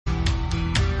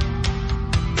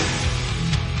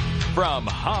From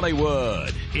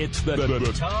Hollywood, it's the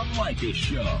Tom Leykis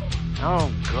Show.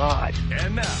 Oh, God.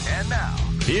 And now,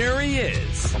 here he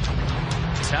is,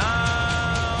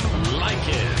 Tom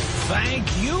Leykis.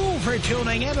 Thank you for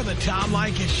tuning in to the Tom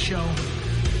Leykis Show.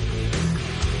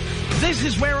 This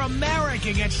is where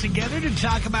America gets together to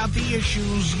talk about the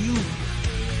issues you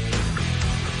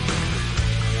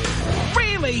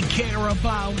really care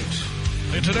about.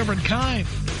 It's a different kind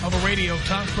of a radio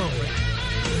talk program.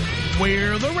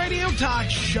 We're the radio talk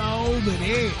show that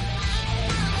is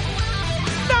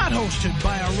not hosted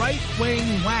by a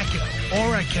right-wing wacko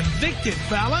or a convicted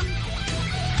felon.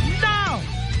 No!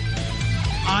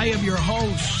 I am your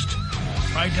host.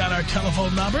 Write down our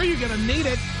telephone number. You're going to need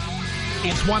it.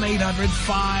 It's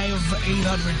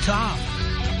 1-800-5800-TOM.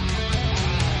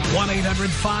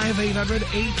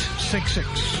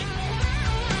 1-800-5800-866.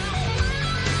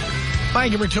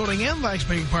 Thank you for tuning in. Thanks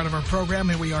for being part of our program.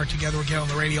 Here we are together again on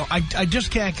the radio. I just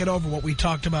can't get over what we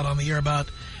talked about on the air about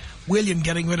William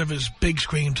getting rid of his big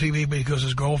screen TV because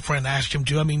his girlfriend asked him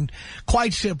to. I mean,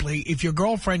 quite simply, if your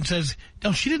girlfriend says,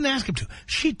 no, she didn't ask him to.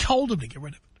 She told him to get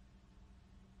rid of it.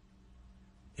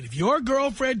 And if your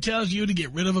girlfriend tells you to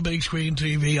get rid of a big screen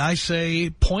TV, I say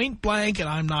point blank, and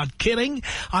I'm not kidding.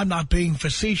 I'm not being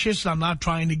facetious. I'm not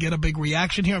trying to get a big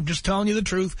reaction here. I'm just telling you the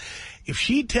truth. If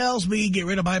she tells me get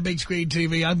rid of my big screen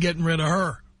TV, I'm getting rid of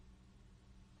her.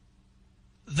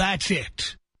 That's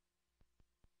it.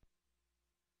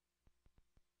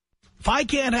 If I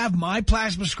can't have my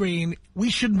plasma screen,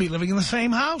 we shouldn't be living in the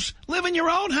same house. Live in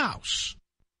your own house.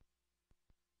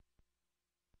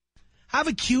 Have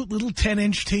a cute little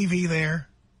 10-inch TV there.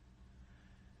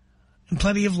 And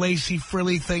plenty of lacy,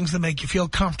 frilly things that make you feel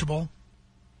comfortable.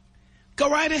 Go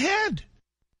right ahead.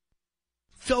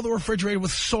 Fill the refrigerator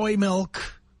with soy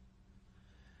milk.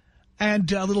 And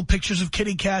little pictures of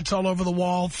kitty cats all over the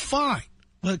wall. Fine.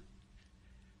 But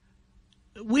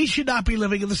we should not be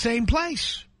living in the same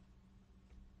place.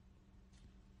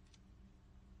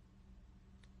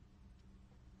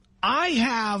 I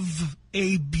have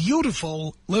a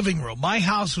beautiful living room. My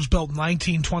house was built in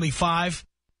 1925.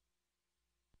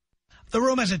 The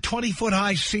room has a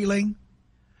 20-foot-high ceiling.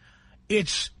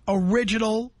 It's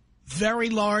original, very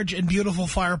large and beautiful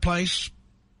fireplace.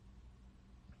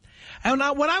 And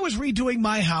when I was redoing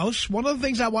my house, one of the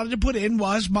things I wanted to put in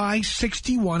was my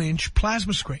 61-inch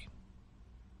plasma screen.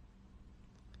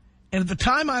 And at the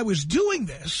time I was doing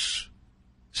this,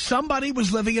 somebody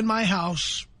was living in my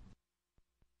house,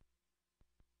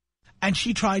 and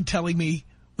she tried telling me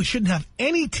we shouldn't have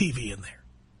any TV in there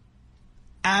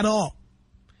at all.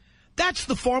 That's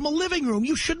the formal living room.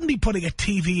 You shouldn't be putting a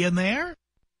TV in there.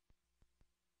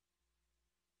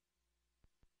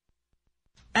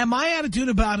 And my attitude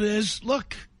about it is,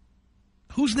 look,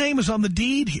 whose name is on the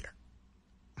deed here?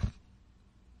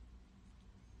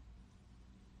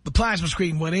 The plasma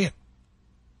screen went in.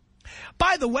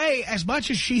 By the way, as much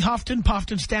as she huffed and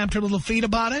puffed and stamped her little feet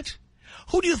about it,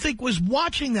 who do you think was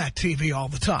watching that TV all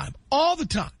the time? All the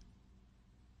time.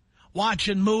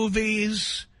 Watching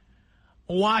movies,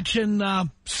 watching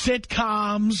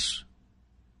sitcoms,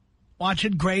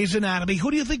 watching Grey's Anatomy.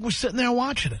 Who do you think was sitting there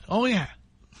watching it? Oh, yeah.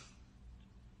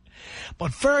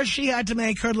 But first she had to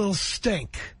make her little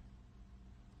stink.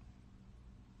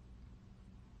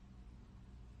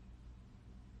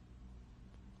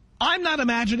 I'm not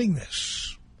imagining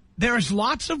this. There's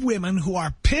lots of women who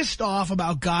are pissed off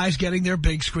about guys getting their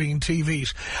big screen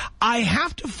TVs. I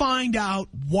have to find out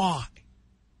why.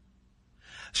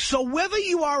 So whether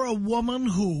you are a woman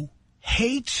who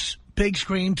hates big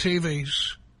screen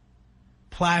TVs,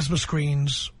 plasma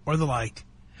screens, or the like,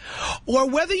 or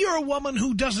whether you're a woman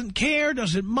who doesn't care,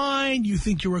 doesn't mind, you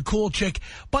think you're a cool chick,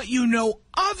 but you know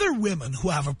other women who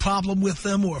have a problem with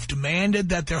them or have demanded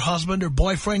that their husband or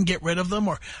boyfriend get rid of them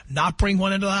or not bring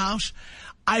one into the house,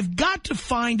 I've got to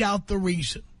find out the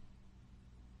reason.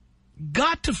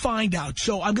 Got to find out.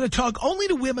 So I'm going to talk only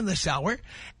to women this hour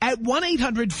at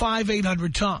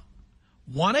 1-800-5800-TOM.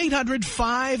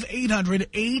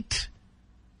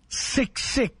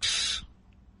 1-800-5800-866.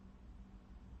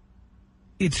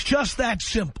 It's just that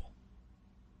simple.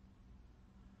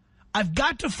 I've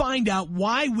got to find out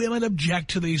why women object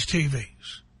to these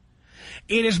TVs.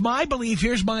 It is my belief,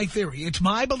 here's my theory, it's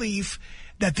my belief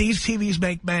that these TVs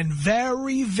make men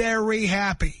very, very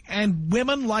happy. And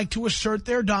women like to assert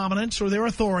their dominance or their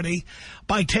authority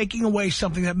by taking away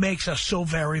something that makes us so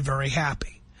very, very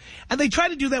happy. And they try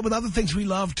to do that with other things we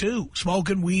love, too.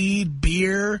 Smoking weed,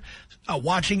 beer,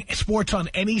 watching sports on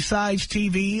any size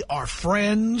TV, our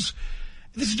friends.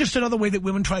 This is just another way that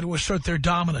women try to assert their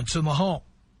dominance in the home.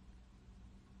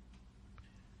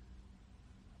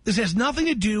 This has nothing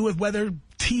to do with whether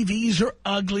TVs are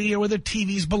ugly or whether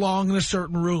TVs belong in a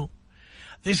certain room.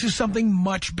 This is something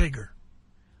much bigger.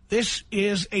 This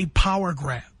is a power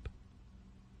grab.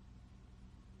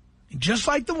 Just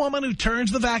like the woman who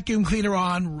turns the vacuum cleaner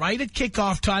on right at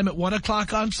kickoff time at 1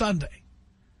 o'clock on Sunday.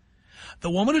 The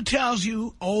woman who tells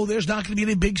you, oh, there's not going to be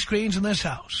any big screens in this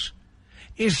house,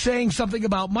 is saying something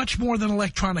about much more than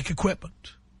electronic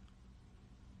equipment.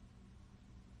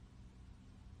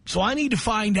 So I need to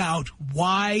find out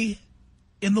why,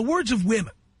 in the words of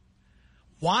women,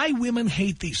 why women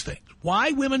hate these things.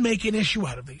 Why women make an issue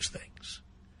out of these things.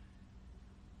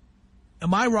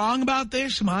 Am I wrong about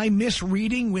this? Am I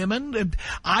misreading women?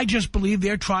 I just believe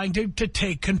they're trying to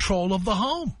take control of the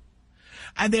home.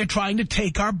 And they're trying to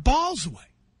take our balls away.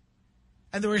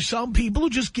 And there are some people who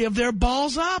just give their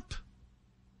balls up.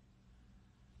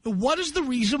 What is the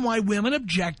reason why women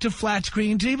object to flat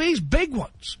screen TVs? Big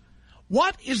ones.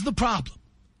 What is the problem?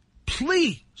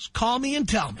 Please call me and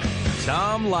tell me.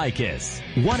 Tom Leykis.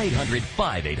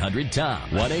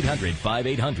 1-800-5800-TOM.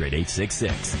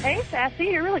 1-800-5800-866. Hey, Sassy,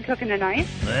 you're really cooking tonight.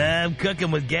 I'm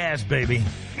cooking with gas, baby.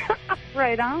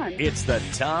 Right on. It's the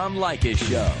Tom Leykis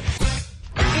Show.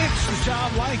 It's the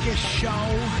Tom Leykis Show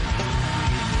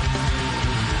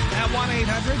at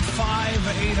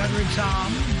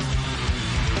 1-800-5800-TOM.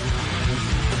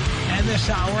 And this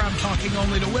hour, I'm talking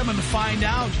only to women to find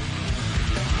out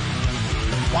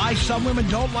why some women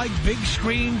don't like big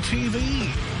screen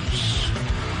TVs.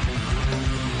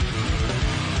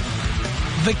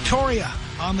 Victoria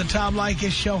on the Tom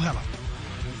Leykis Show. Hello.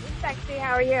 Sexy,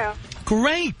 how are you?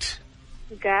 Great.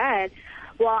 Good.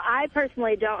 Well, I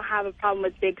personally don't have a problem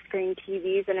with big screen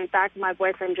TVs, and in fact, my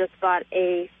boyfriend just bought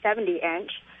a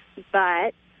 70-inch,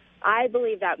 but I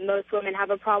believe that most women have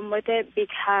a problem with it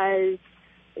because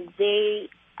they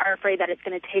are afraid that it's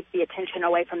going to take the attention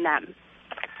away from them.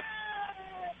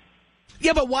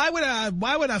 Yeah, but why would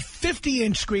a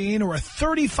 50-inch screen or a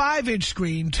 35-inch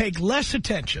screen take less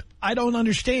attention? I don't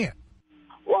understand.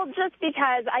 Well, just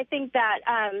because I think that,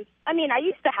 I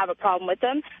used to have a problem with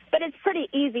them, but it's pretty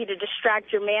easy to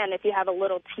distract your man if you have a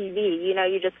little TV. You know,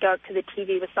 you just go up to the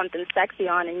TV with something sexy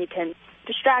on and you can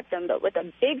distract them. But with a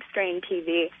big screen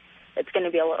TV, it's going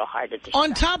to be a little hard to distract.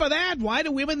 On top of that, why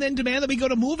do women then demand that we go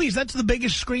to movies? That's the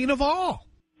biggest screen of all.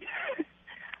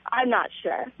 I'm not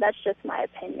sure. That's just my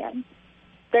opinion.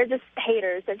 They're just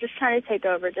haters. They're just trying to take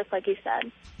over, just like you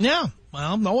said. Yeah,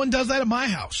 well, no one does that at my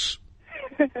house.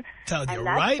 Tell you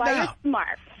right now. And that's why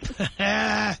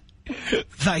you're smart.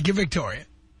 Thank you, Victoria.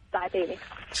 Bye, baby.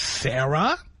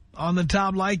 Sarah on the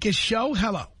Tom Leykis Show.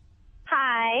 Hello.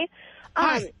 Hi.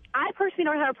 Hi. I personally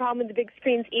don't have a problem with the big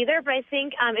screens either, but I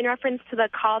think in reference to the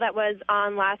call that was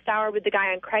on last hour with the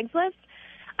guy on Craigslist,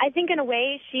 I think in a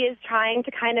way she is trying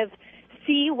to kind of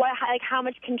see how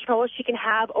much control she can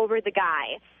have over the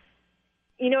guy.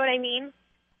 You know what I mean?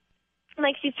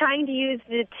 Like she's trying to use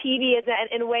the TV as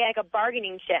in a way like a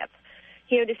bargaining chip,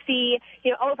 to see,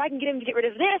 if I can get him to get rid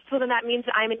of this, well, then that means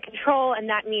that I'm in control, and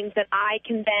that means that I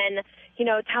can then,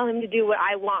 tell him to do what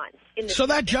I want. So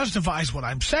that justifies what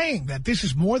I'm saying, that this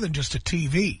is more than just a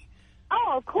TV.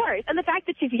 Oh, of course. And the fact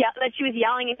that she was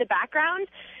yelling in the background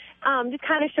just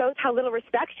kind of shows how little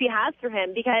respect she has for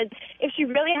him, because if she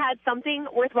really had something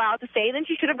worthwhile to say, then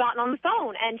she should have gotten on the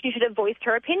phone, and she should have voiced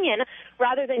her opinion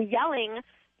rather than yelling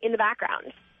in the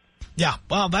background. Yeah,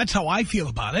 well, that's how I feel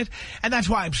about it. And that's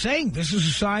why I'm saying this is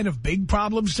a sign of big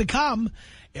problems to come.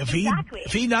 If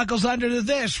he knuckles under to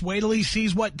this, wait till he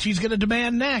sees what she's going to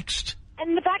demand next.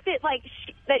 And the fact that,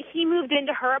 that he moved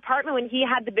into her apartment when he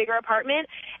had the bigger apartment,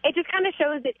 it just kind of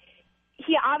shows that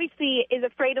he obviously is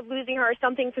afraid of losing her or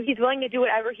something, so he's willing to do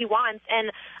whatever he wants.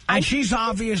 And she's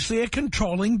obviously a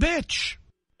controlling bitch.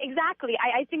 Exactly.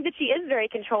 I think that she is very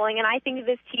controlling, and I think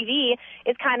this TV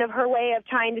is kind of her way of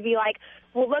trying to be like,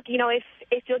 well, look, if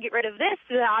you'll get rid of this,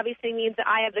 that obviously means that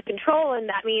I have the control, and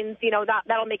that means,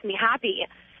 that'll make me happy.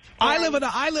 I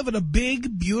live in a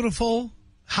big, beautiful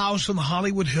house in the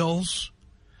Hollywood Hills.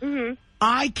 Mm-hmm.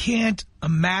 I can't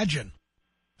imagine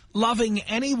loving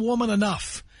any woman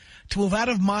enough to move out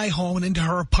of my home and into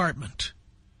her apartment.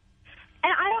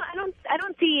 And I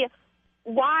don't see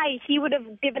why he would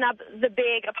have given up the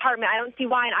big apartment. I don't see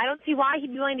why, and I don't see why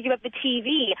he'd be willing to give up the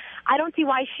TV. I don't see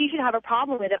why she should have a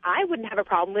problem with it. I wouldn't have a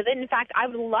problem with it. In fact, I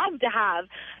would love to have,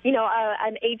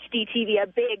 an HD TV, a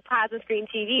big plasma screen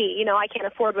TV. I can't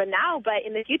afford one now, but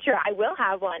in the future I will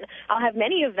have one. I'll have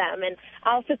many of them, and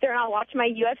I'll sit there and I'll watch my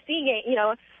UFC game,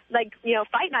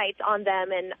 fight nights on them,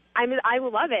 and I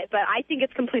will love it. But I think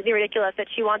it's completely ridiculous that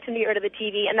she wants him to get rid of the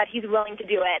TV and that he's willing to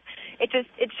do it. It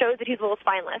shows that he's a little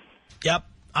spineless. Yep,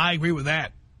 I agree with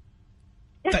that.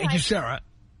 Thank you, Sarah.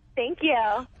 Thank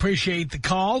you. Appreciate the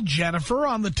call. Jennifer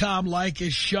on the Tom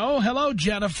Leykis show. Hello,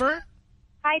 Jennifer.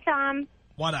 Hi, Tom.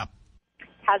 What up?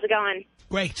 How's it going?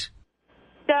 Great.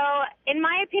 So, in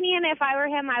my opinion, if I were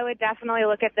him, I would definitely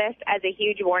look at this as a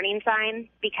huge warning sign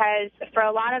because for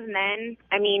a lot of men,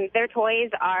 I mean, their toys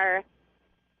are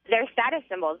their status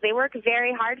symbols. They work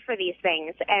very hard for these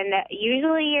things, and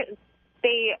usually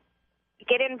they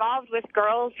get involved with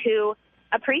girls who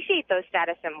appreciate those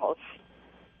status symbols.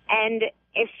 And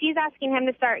if she's asking him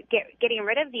to start getting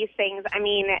rid of these things, I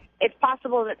mean, it's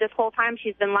possible that this whole time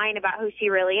she's been lying about who she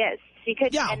really is. She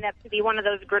could end up to be one of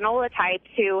those granola types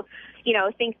who, you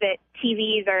know, think that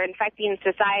TVs are infecting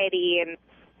society and,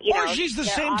 you know. Or she's the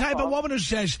same type of woman who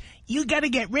says, you got to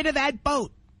get rid of that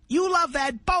boat. You love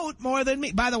that boat more than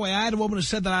me. By the way, I had a woman who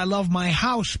said that I love my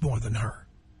house more than her.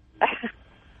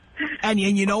 And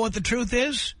you know what the truth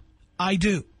is? I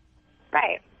do.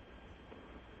 Right.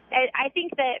 I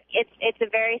think that it's a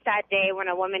very sad day when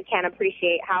a woman can't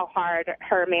appreciate how hard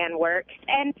her man works.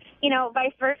 And, you know,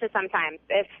 vice versa sometimes.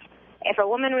 If a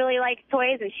woman really likes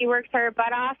toys and she works her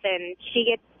butt off and she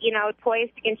gets, you know, toys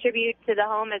to contribute to the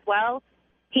home as well,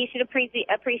 he should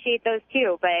appreciate those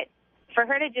too. But for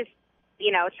her to just,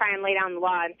 you know, try and lay down the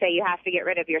law and say you have to get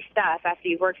rid of your stuff after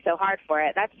you've worked so hard for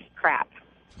it, that's crap.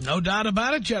 No doubt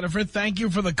about it, Jennifer. Thank you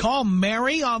for the call.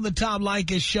 Mary on the Tom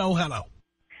Leykis show. Hello.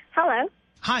 Hello.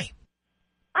 Hi.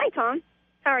 Hi, Tom.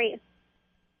 How are you?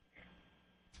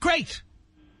 Great.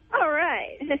 All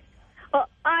right. Well,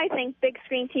 I think big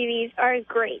screen TVs are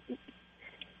great.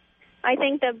 I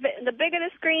think the bigger the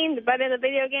screen, the better the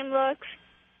video game looks,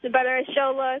 the better a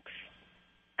show looks.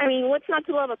 I mean, what's not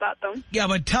to love about them? Yeah,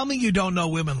 but tell me you don't know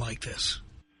women like this.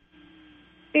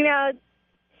 You know,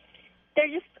 they're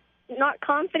just not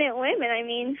confident women. I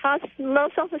mean, how low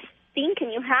self-esteem can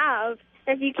you have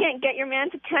if you can't get your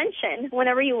man's attention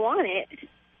whenever you want it?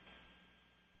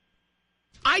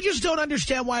 I just don't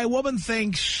understand why a woman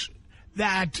thinks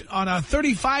that on a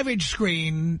 35-inch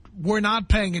screen we're not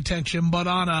paying attention, but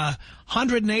on a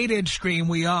 108-inch screen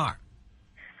we are.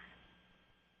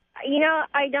 You know,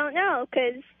 I don't know,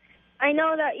 because I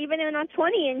know that even in a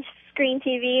 20-inch screen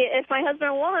TV, if my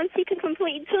husband wants, he can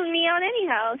completely tune me out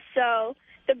anyhow. So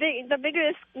the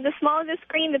smaller the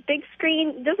screen, the big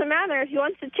screen, doesn't matter. If he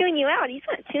wants to tune you out, he's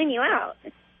going to tune you out.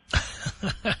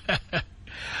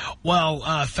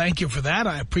 Well, thank you for that.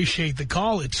 I appreciate the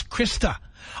call. It's Krista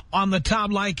on the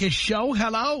Tom Leykis show.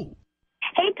 Hello.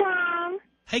 Hey, Tom.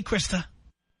 Hey, Krista.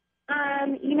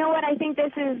 You know what? I think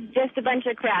this is just a bunch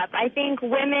of crap. I think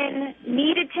women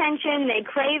need attention. They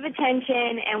crave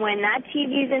attention. And when that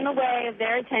TV's in the way of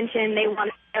their attention, they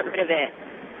want to get rid of it.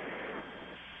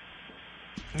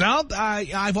 No,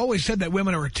 I've always said that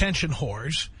women are attention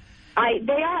whores.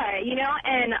 They are, you know,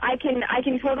 and I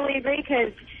can totally agree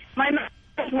because my mom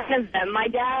is one of them. My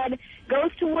dad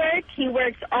goes to work. He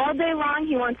works all day long.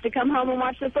 He wants to come home and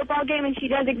watch the football game, and she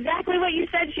does exactly what you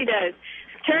said she does.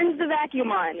 Turns the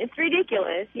vacuum on. It's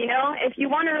ridiculous, you know. If you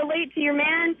want to relate to your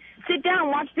man, sit down,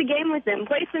 watch the game with him,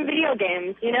 play some video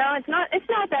games. You know, it's not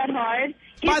that hard.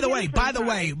 By the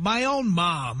way, my own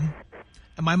mom,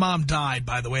 and my mom died,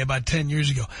 by the way, about 10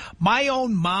 years ago. My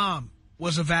own mom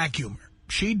was a vacuumer.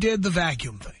 She did the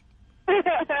vacuum thing.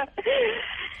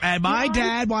 And my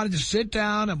dad wanted to sit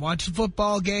down and watch the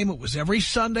football game. It was every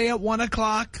Sunday at 1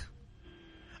 o'clock.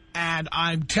 And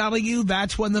I'm telling you,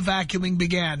 that's when the vacuuming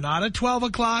began. Not at 12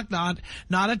 o'clock, not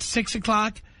at 6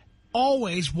 o'clock.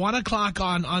 Always 1 o'clock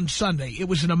on Sunday. It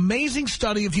was an amazing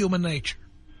study of human nature.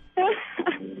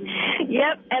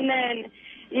 Yep, and then,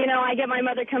 you know, I get my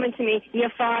mother coming to me, your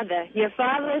father's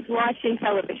watching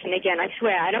television again, I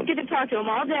swear. I don't get to talk to him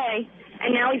all day,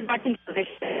 and now he's watching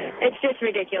television. It's just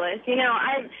ridiculous. You know,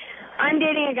 I'm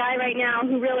dating a guy right now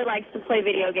who really likes to play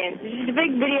video games. He's a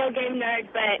big video game nerd,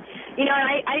 but, you know,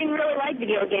 I didn't really like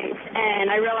video games.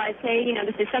 And I realized, hey, you know,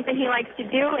 this is something he likes to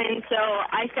do. And so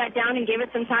I sat down and gave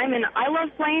it some time, and I love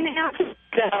playing it now.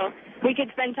 So we could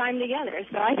spend time together.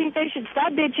 So I think they should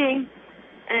stop bitching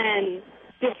and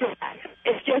just relax.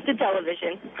 It's just a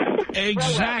television.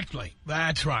 Exactly.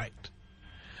 That's right.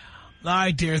 All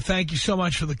right, dear. Thank you so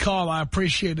much for the call. I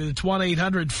appreciate it. It's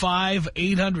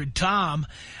 1-800-5800-TOM.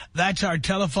 That's our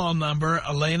telephone number.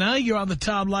 Elena, you're on the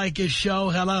Tom Leykis show.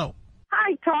 Hello.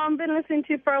 Hi, Tom. Been listening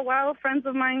to you for a while. Friends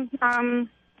of mine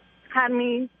had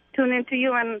me tune into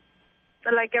you, and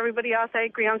like everybody else, I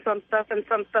agree on some stuff and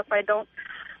some stuff I don't.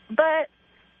 But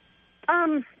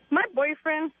my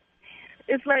boyfriend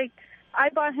is like, I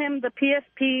bought him the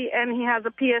PSP, and he has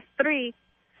a PS3.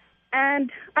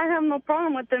 And I have no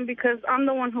problem with them because I'm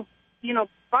the one who, you know,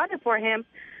 bought it for him.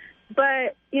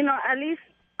 But, you know, at least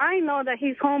I know that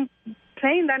he's home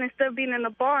playing that instead of being in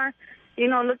the bar,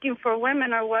 looking for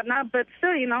women or whatnot. But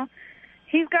still,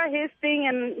 he's got his thing,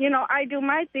 and, I do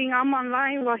my thing. I'm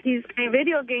online while he's playing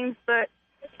video games. But,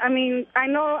 I mean, I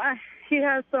know he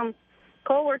has some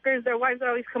coworkers, their wives are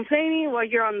always complaining, well,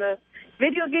 you're on the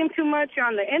video game too much, you're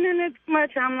on the internet too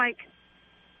much. I'm like,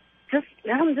 just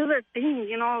let them do their thing,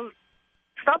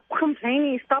 Stop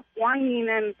complaining, stop whining,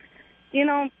 and,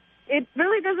 it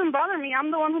really doesn't bother me. I'm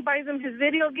the one who buys him his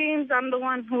video games. I'm the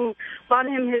one who bought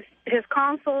him his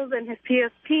consoles and his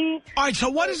PSP. All right, so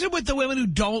what is it with the women who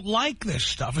don't like this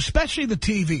stuff, especially the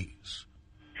TVs?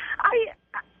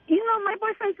 My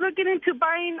boyfriend's looking into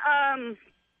buying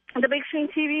the big screen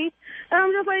TV, and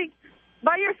I'm just like,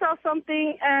 buy yourself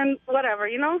something and whatever,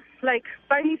 like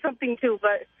buy me something too,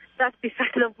 but that's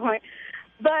beside the point.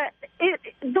 But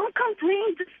don't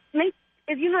complain. Just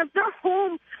if they're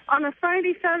home on a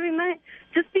Friday, Saturday night,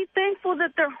 just be thankful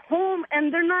that they're home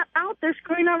and they're not out there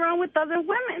screwing around with other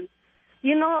women.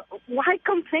 Why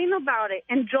complain about it?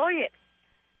 Enjoy it.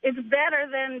 It's better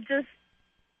than just,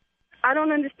 I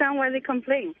don't understand why they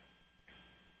complain.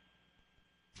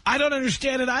 I don't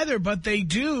understand it either, but they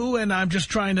do, and I'm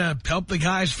just trying to help the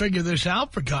guys figure this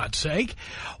out, for God's sake.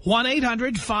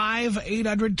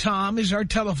 1-800-5800-TOM is our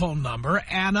telephone number.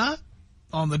 Anna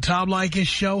on the Tom Leykis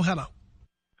Show. Hello.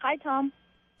 Hi, Tom.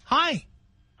 Hi.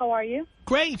 How are you?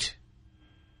 Great.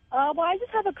 Well, I just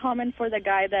have a comment for the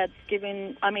guy that's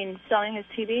selling his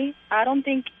TV. I don't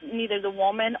think neither the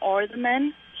woman or the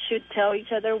man should tell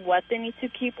each other what they need to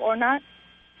keep or not.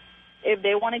 If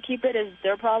they want to keep it, it's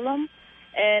their problem.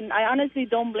 And I honestly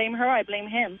don't blame her. I blame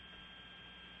him.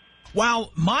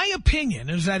 Well, my opinion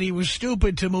is that he was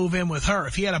stupid to move in with her.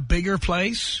 If he had a bigger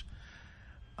place...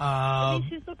 Maybe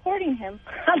she's supporting him.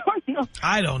 I don't know.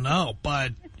 I don't know,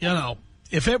 but,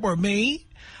 if it were me,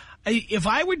 if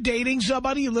I were dating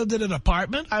somebody who lived in an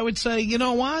apartment, I would say, you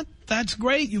know what? That's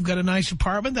great. You've got a nice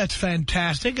apartment. That's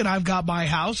fantastic. And I've got my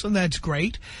house, and that's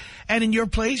great. And in your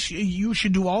place, you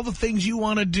should do all the things you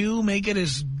want to do, make it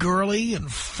as girly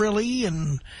and frilly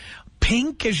and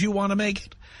pink as you want to make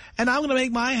it. And I'm going to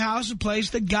make my house a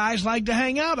place that guys like to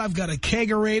hang out. I've got a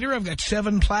kegerator. I've got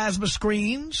 7 plasma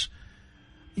screens.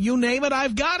 You name it,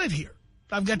 I've got it here.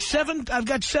 I've got seven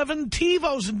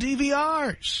TiVos and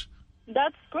DVRs.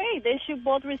 That's great. They should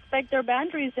both respect their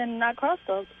boundaries and not cross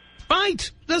those. Right.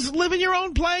 Just live in your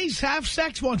own place. Have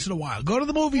sex once in a while. Go to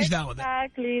the movies now and then.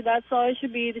 Exactly. That's all it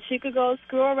should be. She could go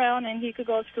screw around and he could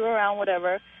go screw around,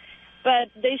 whatever.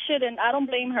 But they shouldn't. I don't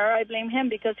blame her. I blame him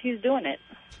because he's doing it.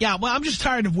 Yeah, well, I'm just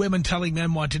tired of women telling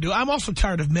men what to do. I'm also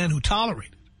tired of men who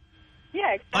tolerate it.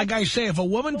 Yeah, exactly. Like I say, if a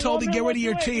woman told me to get rid of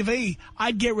your TV,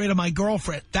 I'd get rid of my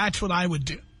girlfriend. That's what I would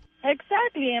do.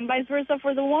 Exactly, and vice versa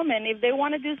for the woman. If they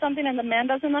want to do something and the man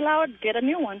doesn't allow it, get a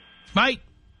new one. Right.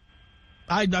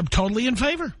 I'm totally in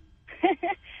favor.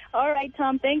 All right,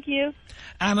 Tom, thank you.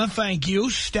 Anna, thank you.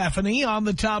 Stephanie on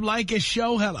the Tom Leykis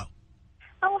Show. Hello.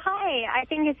 Oh, hi. I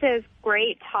think it's a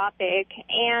great topic,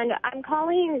 and I'm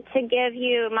calling to give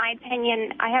you my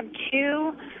opinion. I have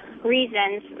 2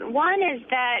 reasons. One is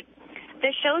that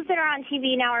the shows that are on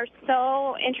TV now are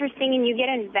so interesting and you get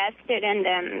invested in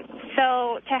them.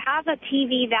 So to have a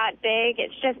TV that big,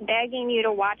 it's just begging you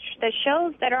to watch the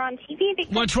shows that are on TV.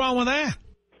 Because what's wrong with that?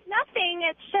 Nothing.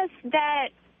 It's just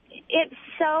that it's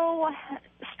so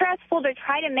stressful to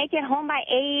try to make it home by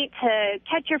 8 to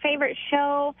catch your favorite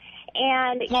show.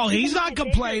 And well, he's not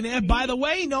complaining. By the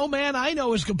way, no man I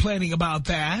know is complaining about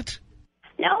that.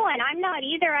 No, and I'm not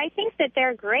either. I think that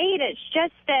they're great. It's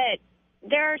just that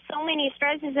there are so many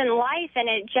stresses in life, and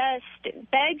it just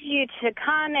begs you to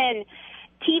come and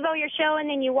TiVo your show, and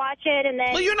then you watch it, and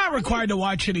then... Well, you're not required to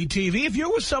watch any TV. If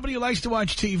you're with somebody who likes to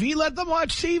watch TV, let them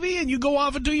watch TV, and you go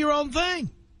off and do your own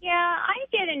thing. Yeah, I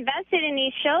get invested in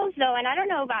these shows, though, and I don't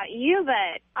know about you,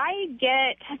 but I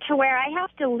get to where I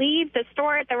have to leave the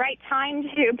store at the right time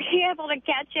to be able to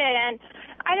catch it, and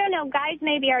I don't know, guys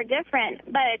maybe are different,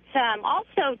 but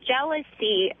also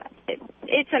jealousy.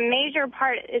 It's a major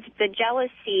part. It's the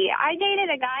jealousy. I dated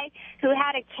a guy who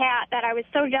had a cat that I was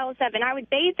so jealous of, and I would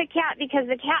bathe the cat because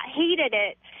the cat hated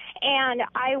it, and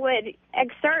I would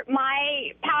exert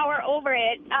my power over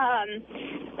it.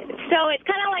 So it's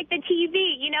kind of like the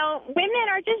TV. You know, women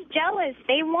are just jealous.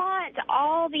 They want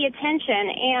all the attention,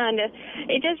 and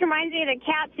it just reminds me of the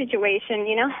cat situation,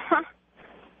 you know.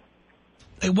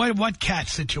 What cat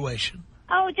situation?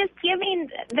 Oh, just giving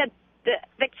the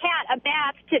cat a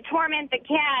bath to torment the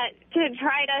cat to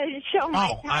try to show my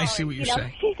power. I see what you're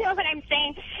saying. You know what I'm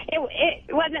saying?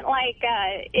 It wasn't like...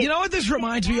 you know what this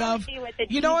reminds me of?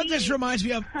 You know what this reminds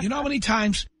me of? You know how many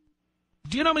times...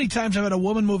 Do you know how many times I've had a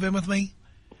woman move in with me?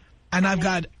 And I've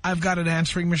got an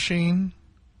answering machine?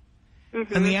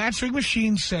 And the answering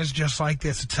machine says just like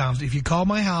this. It sounds, if you call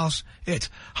my house, it's,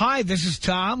 hi, this is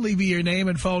Tom. Leave me your name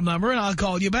and phone number, and I'll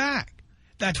call you back.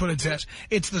 That's what it says.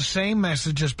 It's the same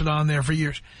message that's been on there for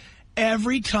years.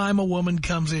 Every time a woman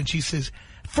comes in, she says,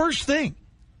 first thing,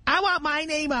 I want my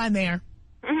name on there.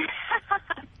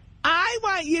 I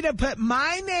want you to put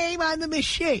my name on the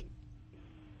machine.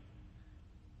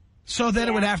 So then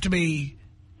it would have to be,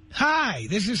 hi,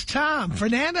 this is Tom.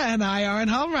 Fernanda and I are at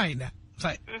home right now.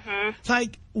 It's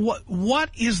like, what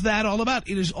is that all about?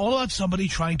 It is all about somebody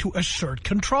trying to assert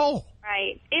control.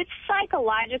 Right. It's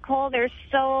psychological. There's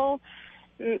so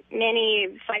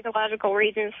many psychological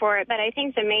reasons for it, but I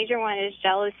think the major one is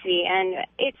jealousy. And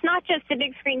it's not just the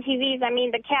big screen TVs. I mean,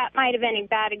 the cat might have been a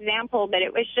bad example, but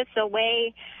it was just a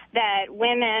way that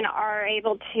women are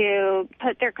able to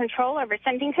put their control over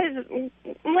something. Because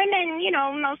women, you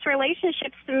know, most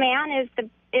relationships, the man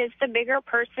is the bigger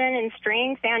person in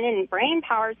strength and in brain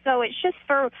power. So it's just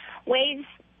for ways,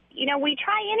 you know, we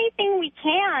try anything we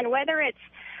can, whether it's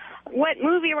what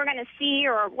movie we're going to see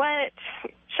or what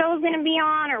show's going to be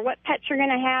on or what pets you're going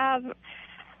to have.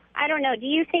 I don't know. Do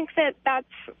you think that that's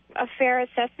a fair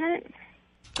assessment?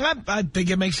 I think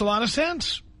it makes a lot of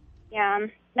sense. Yeah.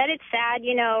 But it's sad,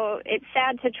 you know, it's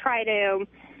sad to try to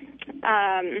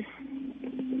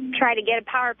get a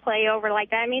power play over like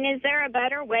that. I mean, is there a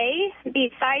better way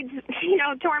besides, you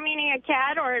know, tormenting a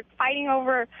cat or fighting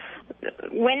over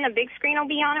when the big screen will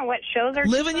be on and what shows are...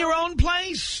 Live in your own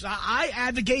place. I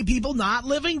advocate people not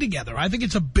living together. I think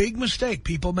it's a big mistake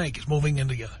people make, is moving in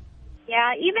together.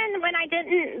 Yeah, even when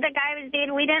the guy I was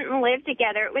dating, we didn't live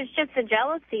together. It was just a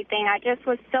jealousy thing. I just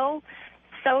was so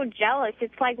jealous.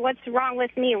 It's like, what's wrong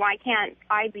with me? Why can't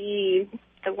I be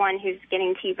the one who's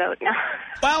getting T-vote now?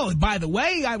 Well, by the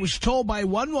way, I was told by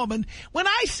one woman, when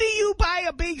I see you buy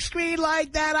a big screen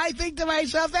like that, I think to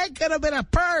myself, that could have been a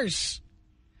purse.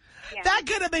 Yeah. That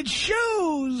could have been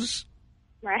shoes.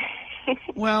 Right.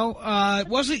 Well, it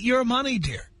wasn't your money,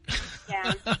 dear.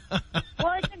 Yeah.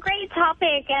 Well, it's a great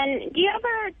topic. And do you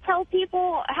ever tell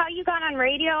people how you got on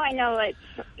radio? I know it's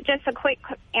just a quick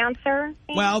answer.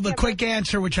 Well, the quick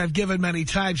answer, which I've given many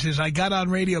times, is I got on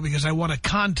radio because I won a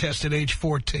contest at age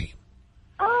 14.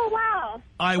 Oh, wow.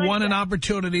 I won an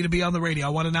opportunity to be on the radio. I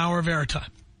won an hour of airtime.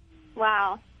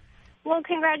 Wow. Well,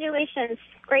 congratulations.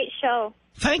 Great show.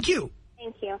 Thank you.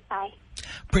 Thank you. Bye.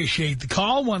 Appreciate the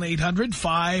call.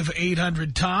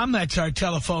 1-800-5800-TOM. That's our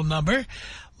telephone number.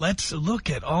 Let's look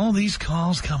at all these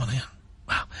calls coming in.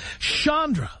 Wow.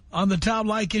 Chandra on the Tom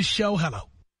Leykis show. Hello.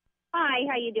 Hi.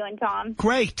 How you doing, Tom?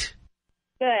 Great.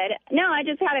 Good. No, I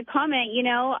just had a comment. You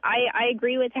know, I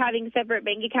agree with having separate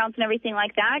bank accounts and everything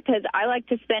like that because I like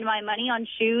to spend my money on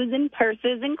shoes and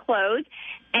purses and clothes,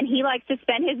 and he likes to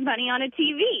spend his money on a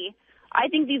TV. I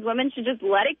think these women should just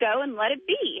let it go and let it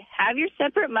be. Have your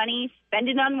separate money. Spend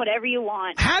it on whatever you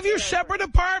want. Have your separate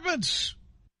apartments.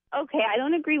 Okay, I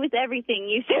don't agree with everything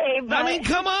you say, but... I mean,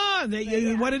 come on.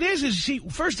 What it is, see,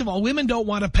 first of all, women don't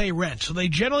want to pay rent, so they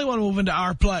generally want to move into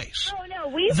our place.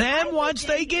 No, Then once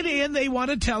they get in, they want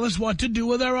to tell us what to do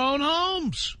with their own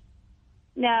homes.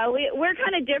 No, we're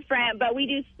kind of different, but we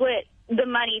do split the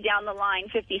money down the line,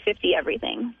 50-50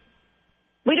 everything.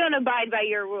 We don't abide by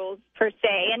your rules, per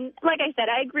se. And like I said,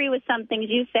 I agree with some things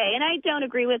you say, and I don't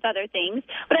agree with other things,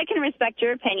 but I can respect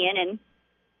your opinion, and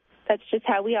that's just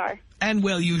how we are. And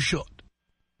well, you should.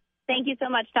 Thank you so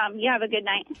much, Tom. You have a good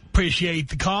night. Appreciate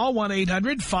the call.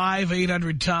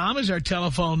 1-800-5800-TOM is our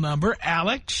telephone number.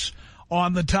 Alex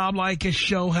on the Tom Leykis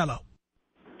show. Hello.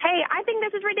 Hey, I think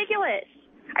this is ridiculous.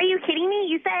 Are you kidding me?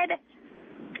 You said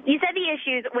the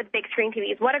issues with big screen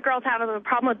TVs. What do girls have a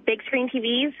problem with big screen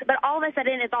TVs? But all of a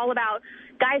sudden it's all about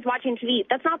guys watching TV.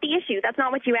 That's not the issue. That's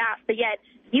not what you asked. But yet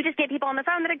you just get people on the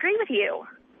phone that agree with you.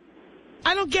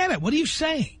 I don't get it. What are you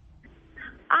saying?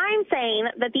 I'm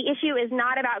saying that the issue is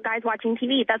not about guys watching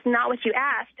TV. That's not what you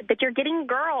asked. But you're getting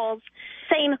girls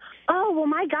saying, oh, well,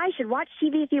 my guy should watch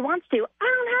TV if he wants to.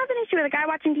 I don't have an issue with a guy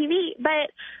watching TV.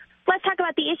 But let's talk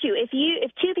about the issue. If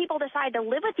two people decide to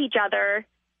live with each other,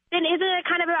 then isn't it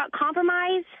kind of about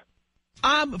compromise?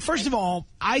 First of all,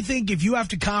 I think if you have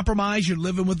to compromise, you're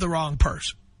living with the wrong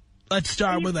person. Let's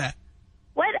start with that.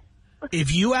 What?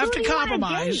 If you have to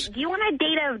compromise... Do you want to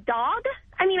date a dog?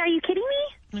 I mean, are you kidding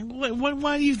me?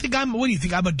 What do you think I'm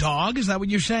a dog? Is that what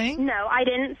you're saying? No, I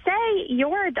didn't say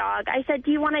you're a dog. I said,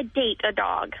 do you want to date a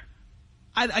dog?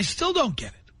 I still don't get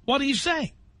it. What are you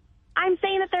saying? I'm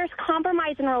saying that there's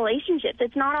compromise in relationships.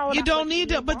 It's not all about you don't need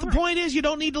to, but the point is you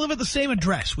don't need to live at the same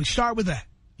address. We start with that.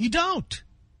 You don't.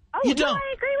 Oh, you don't.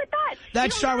 I agree with that.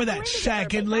 Let's start with that.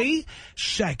 Secondly,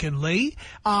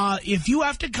 if you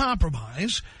have to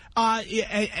compromise,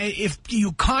 If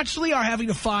you constantly are having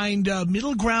to find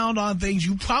middle ground on things,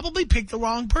 you probably pick the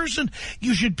wrong person.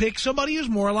 You should pick somebody who's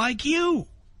more like you.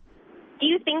 Do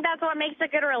you think that's what makes a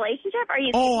good relationship? Are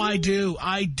you? Oh, I do.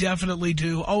 I definitely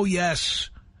do. Oh, yes.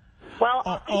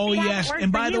 Well, oh yes.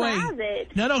 And by the way,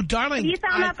 no, darling. Have you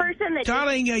found that person that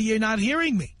darling, you're not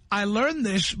hearing me. I learned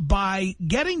this by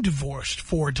getting divorced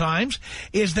 4 times,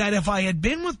 is that if I had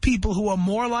been with people who are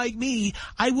more like me,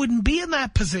 I wouldn't be in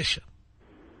that position.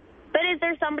 But is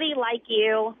there somebody like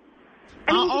you?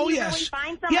 I mean, oh, you yes. Really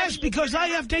find somebody yes, because I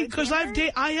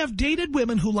have dated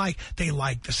women who like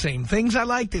the same things I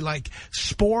like. They like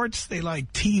sports. They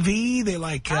like TV. They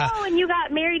like... oh, and you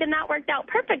got married and that worked out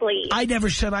perfectly. I never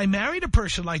said I married a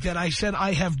person like that. I said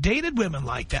I have dated women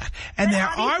like that. And there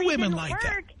are women like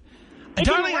that.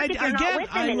 Darling, I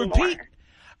repeat,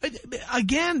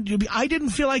 again, I didn't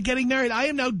feel like getting married. I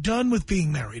am now done with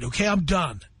being married, okay? I'm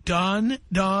done. Done.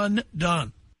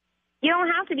 You don't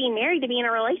have to be married to be in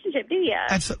a relationship, do you?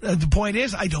 That's the point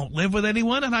is, I don't live with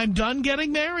anyone, and I'm done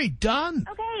getting married. Done.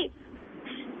 Okay.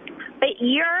 But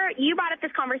you brought up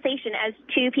this conversation as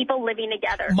 2 people living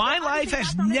together. My life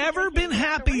has never been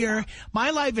happier.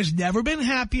 My life has never been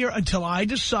happier until I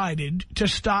decided to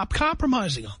stop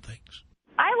compromising on things.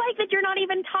 I like that you're not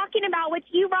even talking about what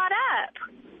you brought up.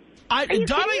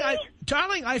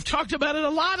 Darling, I've talked about it a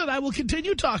lot, and I will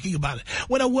continue talking about it.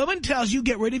 When a woman tells you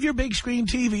get rid of your big screen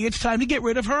TV, it's time to get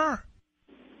rid of her.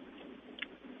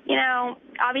 You know,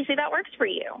 obviously that works for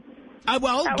you.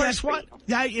 Well, guess what?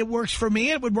 Yeah, it works for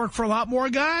me. It would work for a lot more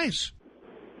guys.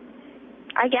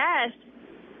 I guess.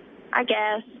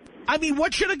 I mean,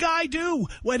 what should a guy do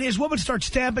when his woman starts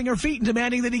stamping her feet and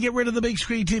demanding that he get rid of the big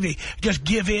screen TV? Just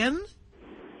give in?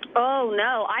 Oh,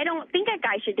 no. I don't think a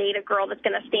guy should date a girl that's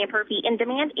going to stamp her feet and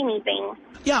demand anything.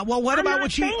 Yeah, well, what about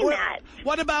that.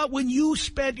 What about when you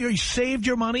saved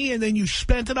your money and then you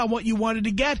spent it on what you wanted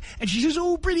to get, and she says,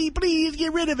 oh, pretty, please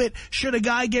get rid of it. Should a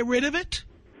guy get rid of it?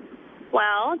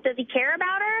 Well, does he care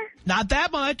about her? Not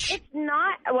that much. It's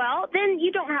not. Well, then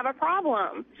you don't have a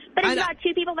problem. But if you got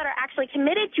 2 people that are actually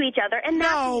committed to each other, and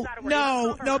no,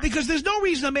 because there's no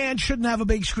reason a man shouldn't have a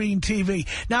big screen TV.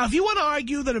 Now, if you want to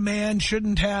argue that a man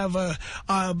shouldn't have a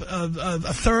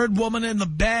third woman in the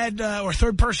bed or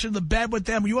third person in the bed with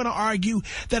them, you want to argue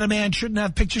that a man shouldn't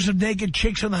have pictures of naked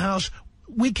chicks in the house,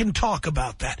 we can talk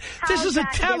about that. This is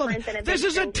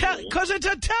because it's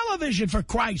a television, for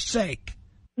Christ's sake.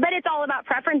 But it's all about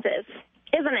preferences,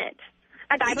 isn't it?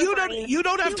 You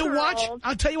don't have to watch.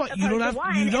 I'll tell you what. You don't have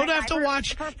to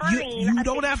watch. You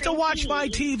don't have to watch my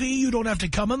TV. You don't have to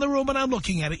come in the room and I'm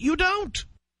looking at it. You don't.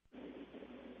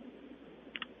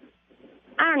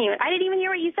 I didn't even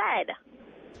hear what you said.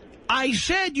 I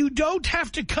said you don't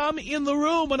have to come in the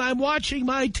room when I'm watching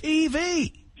my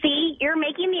TV. See, you're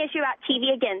making the issue about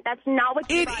TV again. That's not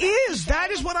what you brought up. It is. That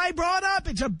is what I brought up.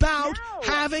 It's about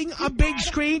having a big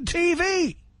screen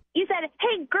TV. You said,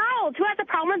 hey, girls, who has a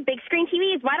problem with big screen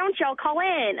TVs? Why don't y'all call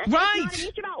in? Right. It's not an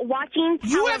issue about watching television.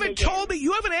 You haven't told me.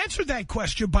 You haven't answered that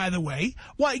question, by the way.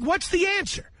 What's the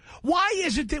answer? Why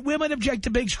is it that women object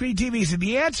to big screen TVs? And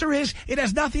the answer is it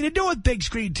has nothing to do with big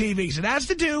screen TVs. It has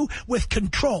to do with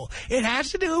control. It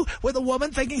has to do with a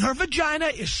woman thinking her vagina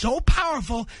is so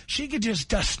powerful she could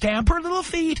just stamp her little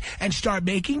feet and start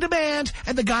making demands,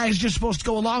 and the guy is just supposed to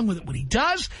go along with it. When he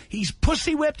does, he's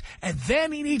pussy whipped, and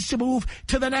then he needs to move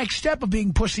to the next step of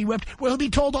being pussy whipped, where he'll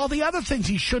be told all the other things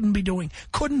he shouldn't be doing,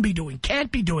 couldn't be doing,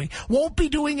 can't be doing, won't be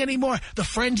doing anymore. The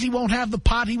friends he won't have, the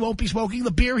pot he won't be smoking, the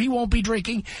beer he won't be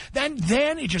drinking.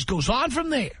 Then it just goes on from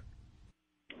there.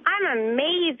 I'm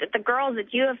amazed at the girls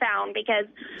that you have found, because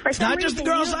it's not just the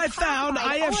girls I've found.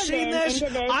 I have seen this.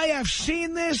 I have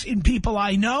seen this in people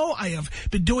I know. I have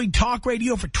been doing talk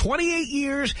radio for 28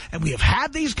 years, and we have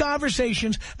had these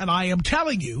conversations, and I am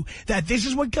telling you that this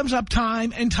is what comes up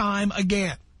time and time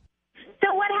again.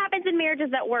 So what happens in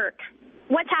marriages that work?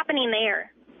 What's happening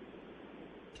there?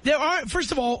 There are,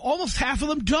 first of all, almost half of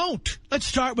them don't. Let's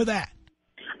start with that.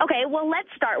 Okay, well, let's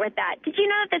start with that. Did you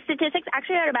know that the statistics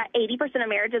actually are about 80% of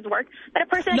marriages work? But a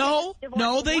person No,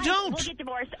 they don't. Will get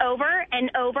divorced over and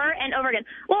over and over again.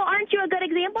 Well, aren't you a good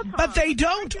example, Tom? But they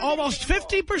don't. Almost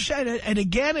 50%. And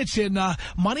again, it's in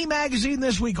Money Magazine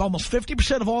this week. Almost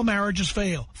 50% of all marriages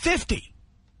fail. 50.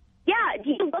 Yeah,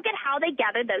 you look at how they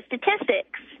gather those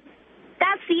statistics.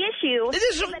 That's the issue.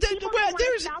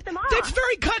 That's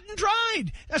very cut and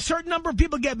dried. A certain number of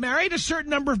people get married, a certain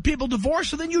number of people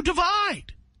divorce, and then you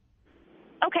divide.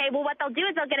 Okay, well, what they'll do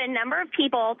is they'll get a number of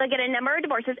people, they'll get a number of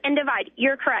divorces and divide.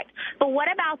 You're correct. But what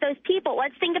about those people?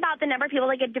 Let's think about the number of people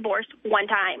that get divorced one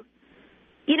time.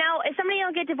 You know, if somebody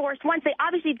will get divorced once, they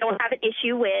obviously don't have an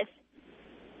issue with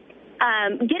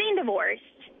getting divorced.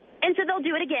 And so they'll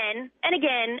do it again and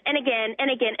again and again and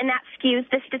again, and that skews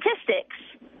the statistics.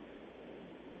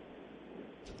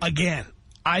 Again,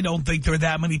 I don't think there are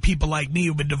that many people like me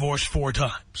who've been divorced 4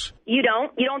 times. You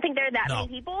don't? You don't think there are that many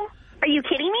people? Are you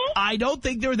kidding me? I don't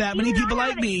think there are that many people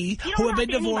like me who have been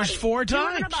divorced 4 times. You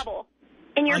live in a bubble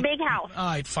in your big house. All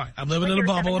right, fine. I'm living in a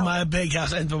bubble in my big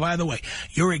house. And by the way,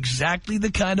 you're exactly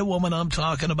the kind of woman I'm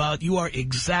talking about. You are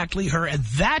exactly her, and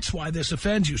that's why this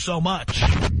offends you so much.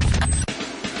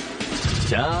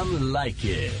 Tom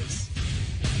Leykis.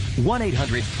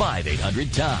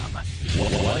 1-800-5800-TOM.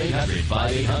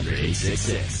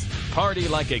 1-800-5800-866. Party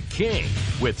like a king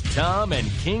with Tom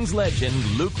and King's legend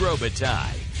Luke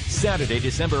Robitaille. Saturday,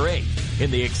 December 8th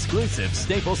in the exclusive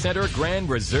Staples Center Grand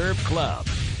Reserve Club.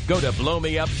 Go to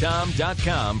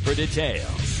blowmeuptom.com for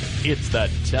details. It's the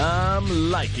Tom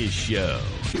Leykis Show.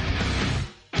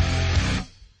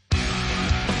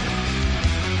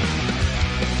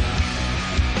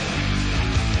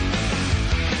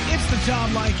 It's the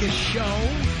Tom Leykis Show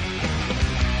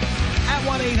at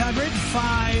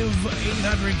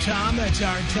 1-800-5800-TOM. That's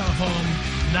our telephone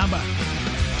number.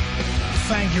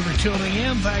 Thank you for tuning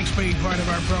in. Thanks for being part of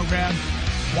our program.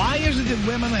 Why is it that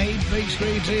women hate big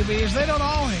screen TVs? They don't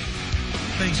all hate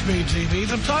big screen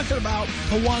TVs. I'm talking about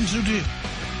the ones who do.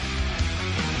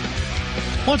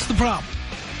 What's the problem?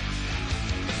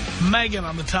 Megan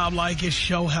on the Tom Leykis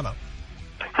Show. Hello.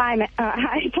 Hi,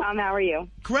 Tom. How are you?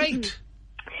 Great.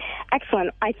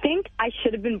 Excellent. I think I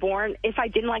should have been born, if I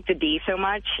didn't like the D so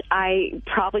much, I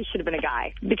probably should have been a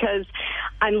guy, because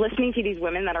I'm listening to these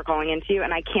women that are calling into you,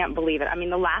 and I can't believe it. I mean,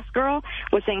 the last girl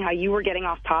was saying how you were getting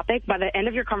off topic. By the end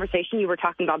of your conversation, you were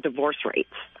talking about divorce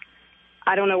rates.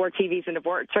 I don't know where TVs and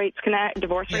divorce rates connect,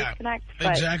 but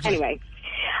exactly. Anyway.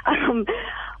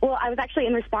 Well, I was actually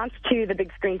in response to the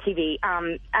big screen TV.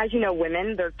 As you know,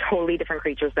 women, they're totally different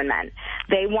creatures than men.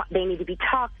 They need to be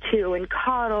talked to and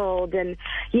coddled and,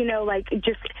 you know, like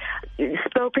just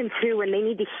spoken to, and they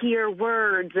need to hear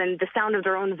words and the sound of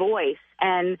their own voice.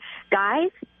 And guys,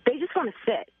 they just want to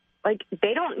sit. Like,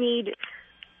 they don't need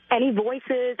any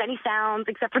voices, any sounds,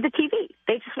 except for the TV.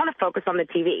 They just want to focus on the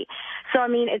TV. So, I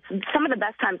mean, it's some of the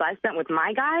best times I've spent with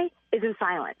my guy is in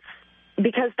silence.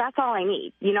 Because that's all I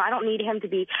need. You know, I don't need him to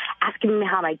be asking me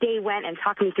how my day went and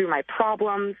talking me through my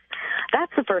problems.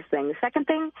 That's the first thing. The second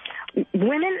thing,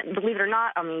 women, believe it or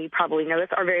not, I mean, you probably know this,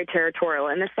 are very territorial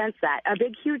in the sense that a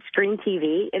big, huge screen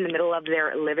TV in the middle of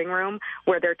their living room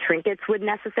where their trinkets would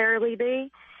necessarily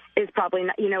be is probably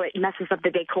not, you know, it messes up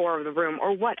the decor of the room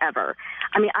or whatever.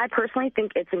 I mean, I personally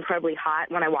think it's incredibly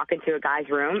hot when I walk into a guy's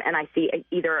room and I see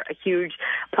either a huge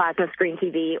plasma screen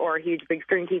TV or a huge big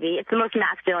screen TV. It's the most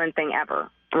masculine thing ever,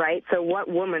 right? So what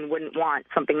woman wouldn't want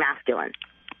something masculine?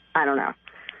 I don't know.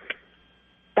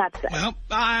 That's it. Well,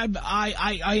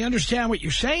 I understand what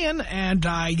you're saying, and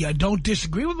I don't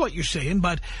disagree with what you're saying,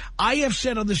 but I have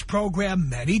said on this program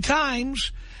many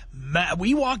times,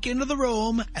 we walk into the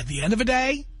room at the end of a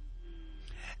day,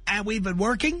 and we've been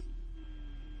working,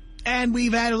 and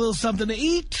we've had a little something to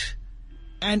eat,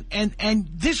 and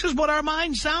this is what our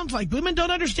mind sounds like. Women don't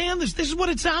understand this. This is what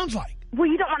it sounds like. Well,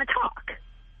 you don't want to talk.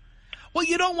 Well,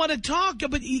 you don't want to talk,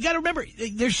 but you got to remember,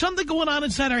 there's something going on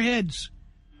inside our heads.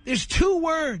 There's 2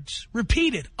 words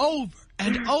repeated over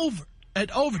and over and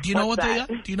over. Do you know what they are?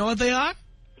 Do you know what they are?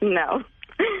 No.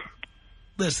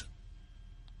 Listen.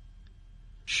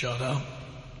 Shut up.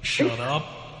 Shut up.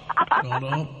 Shut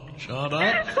up. Shut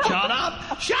up. Shut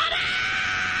up. Shut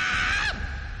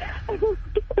up!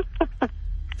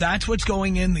 That's what's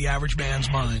going in the average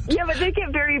man's mind. Yeah, but they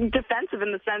get very defensive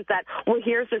in the sense that, well,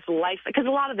 here's this life, because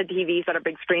a lot of the TVs that are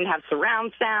big screen have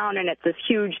surround sound, and it's this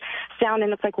huge sound,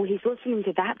 and it's like, well, he's listening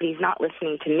to that, but he's not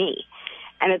listening to me.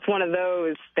 And it's one of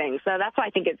those things. So that's why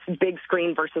I think it's big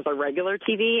screen versus a regular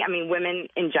TV. I mean, women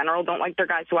in general don't like their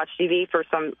guys to watch TV for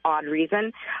some odd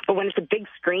reason. But when it's a big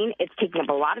screen, it's taking up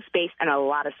a lot of space and a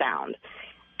lot of sound.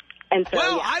 And so,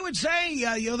 well, yeah. I would say,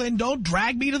 then don't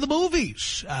drag me to the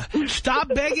movies. Stop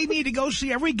begging me to go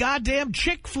see every goddamn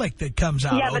chick flick that comes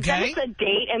out, yeah, but okay? then it's a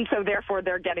date, and so therefore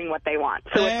they're getting what they want.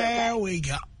 So there we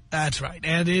go. That's right.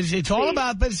 And it's all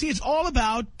about, but see, it's all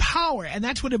about power. And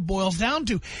that's what it boils down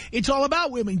to. It's all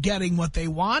about women getting what they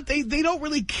want. They don't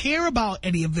really care about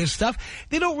any of this stuff.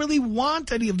 They don't really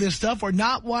want any of this stuff or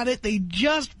not want it. They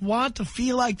just want to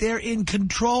feel like they're in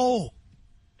control.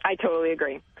 I totally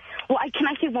agree. Well, can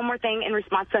I say one more thing in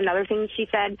response to another thing she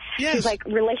said? Yes. She's like,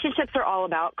 relationships are all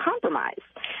about compromise.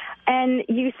 And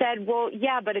you said, well,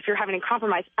 yeah, but if you're having a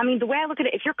compromise, I mean, the way I look at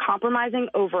it, if you're compromising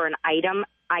over an item,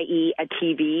 i.e. a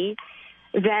TV,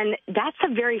 then that's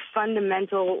a very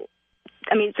fundamental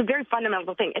I mean, it's a very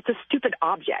fundamental thing. It's a stupid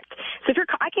object. So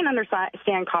I can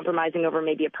understand compromising over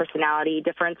maybe a personality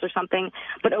difference or something,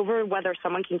 but over whether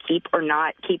someone can keep or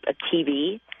not keep a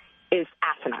TV is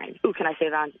asinine. Ooh, can I say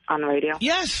that on the radio?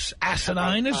 Yes,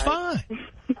 asinine is fine.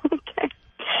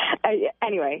 Okay.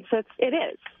 Anyway, so it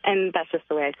is, and that's just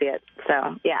the way I see it.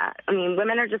 So, yeah, I mean,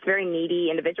 women are just very needy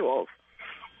individuals,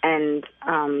 and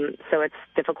so it's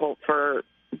difficult for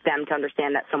them to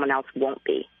understand that someone else won't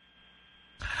be.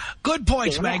 Good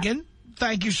points, Megan.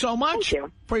 Thank you so much. Thank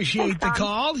you. Appreciate the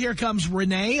call. Here comes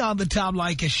Renee on the Tom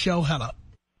Leykis Show. Hello.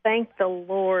 Thank the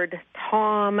Lord,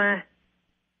 Tom.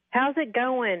 How's it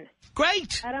going?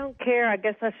 Great. I don't care. I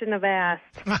guess I shouldn't have asked.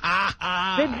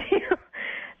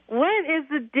 What is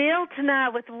the deal tonight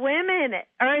with women?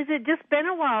 Or has it just been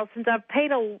a while since I've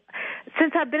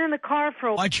been in the car for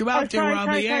a while? Watch you out there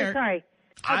on the air. Sorry.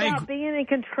 About being in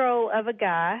control of a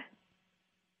guy.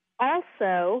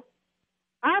 Also,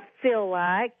 I feel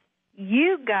like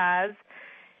you guys,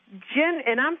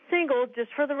 and I'm single,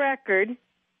 just for the record,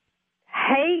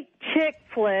 hate chick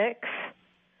flicks,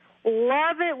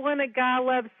 love it when a guy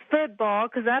loves football,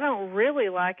 because I don't really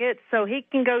like it, so he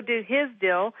can go do his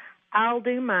deal. I'll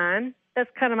do mine. That's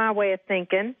kind of my way of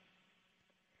thinking.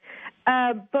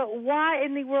 But why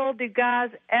in the world do guys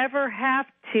ever have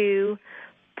to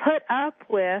put up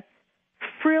with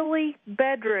frilly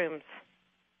bedrooms?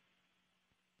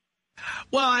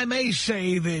 Well, I may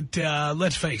say that,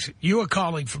 let's face it, you are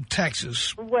calling from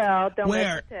Texas. Well, don't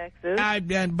mention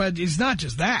Texas. But it's not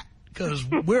just that, because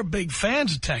we're big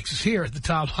fans of Texas here at the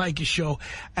Tom Leykis Show.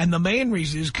 And the main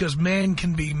reason is because men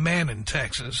can be men in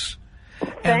Texas.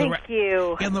 Thank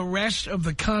you. In the rest of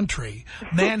the country,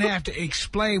 men have to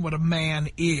explain what a man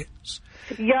is.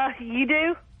 Yeah, you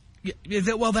do?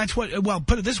 Well, that's what. Well,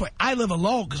 put it this way: I live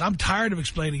alone because I'm tired of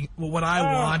explaining what I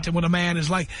want and what a man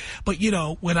is like. But you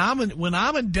know, when I'm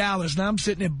in Dallas and I'm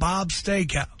sitting at Bob's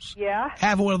Steakhouse,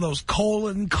 having one of those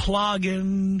colon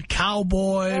clogging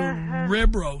cowboy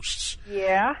rib roasts,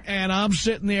 and I'm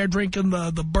sitting there drinking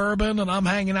the bourbon and I'm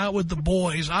hanging out with the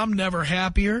boys, I'm never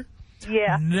happier.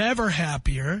 Never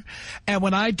happier. And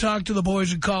when I talk to the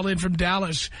boys who call in from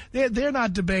Dallas, they're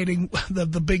not debating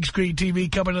the big screen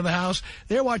TV coming to the house.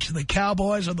 They're watching the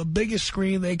Cowboys on the biggest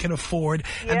screen they can afford.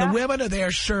 And the women are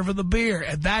there serving the beer.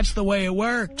 And that's the way it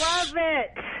works. Love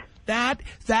it.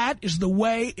 That is the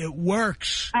way it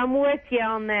works. I'm with you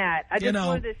on that. I just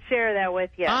wanted to share that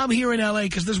with you. I'm here in L.A.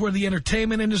 because this is where the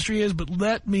entertainment industry is, but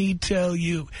let me tell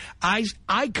you, I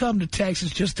come to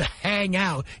Texas just to hang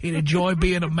out and enjoy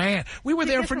being a man. We were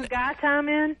there for... some guy time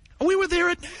in? We were there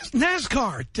at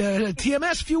NASCAR,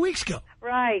 TMS a few weeks ago.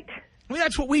 Right. I mean,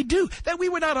 that's what we do. We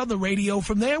were not on the radio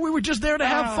from there. We were just there to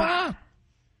have fun.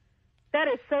 That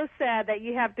is so sad that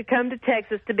you have to come to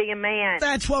Texas to be a man.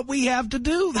 That's what we have to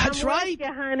do. That's right. I'm with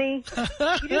you, honey.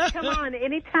 You just come on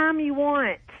anytime you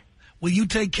want. Will you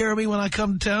take care of me when I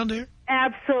come to town, dear?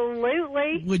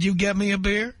 Absolutely. Would you get me a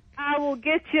beer? I will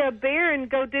get you a beer and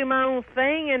go do my own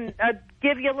thing and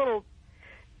give you a little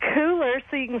cooler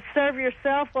so you can serve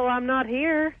yourself while I'm not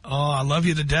here. Oh, I love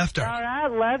you to death, darling. All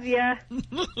right, love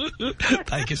you.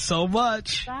 Thank you so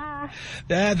much. Bye.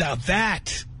 Now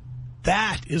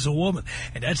that is a woman.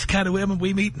 And that's the kind of women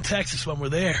we meet in Texas when we're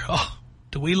there. Oh,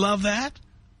 do we love that?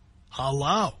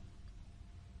 Hello.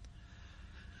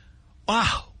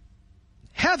 Wow.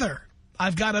 Heather,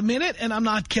 I've got a minute and I'm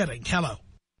not kidding. Hello.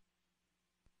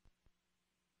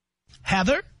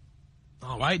 Heather?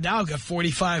 All right, now I've got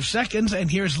 45 seconds and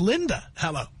here's Linda.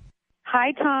 Hello.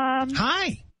 Hi, Tom.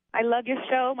 Hi. I love your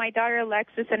show. My daughter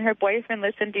Alexis and her boyfriend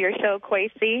listen to your show,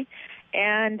 Quasi.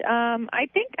 And I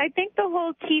think the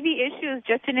whole TV issue is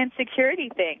just an insecurity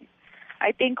thing.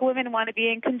 I think women want to be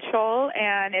in control,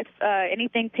 and if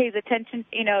anything pays attention,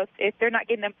 if they're not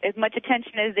getting as much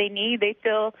attention as they need, they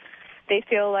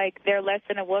feel like they're less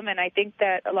than a woman. I think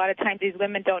that a lot of times these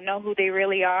women don't know who they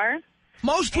really are.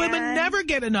 Most women never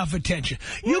get enough attention.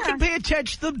 You can pay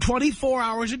attention to them 24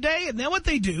 hours a day, and then what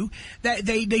they do,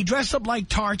 they dress up like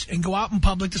tarts and go out in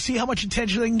public to see how much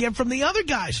attention they can get from the other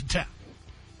guys in town.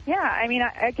 Yeah, I mean,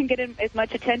 I can get as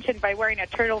much attention by wearing a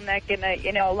turtleneck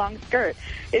and a long skirt.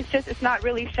 It's not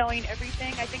really showing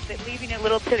everything. I think that leaving a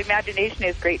little to the imagination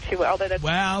is great too.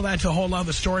 Well, that's a whole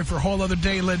other story for a whole other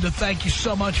day, Linda. Thank you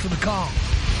so much for the call.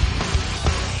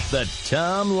 The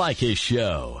Tom Leykis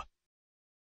Show.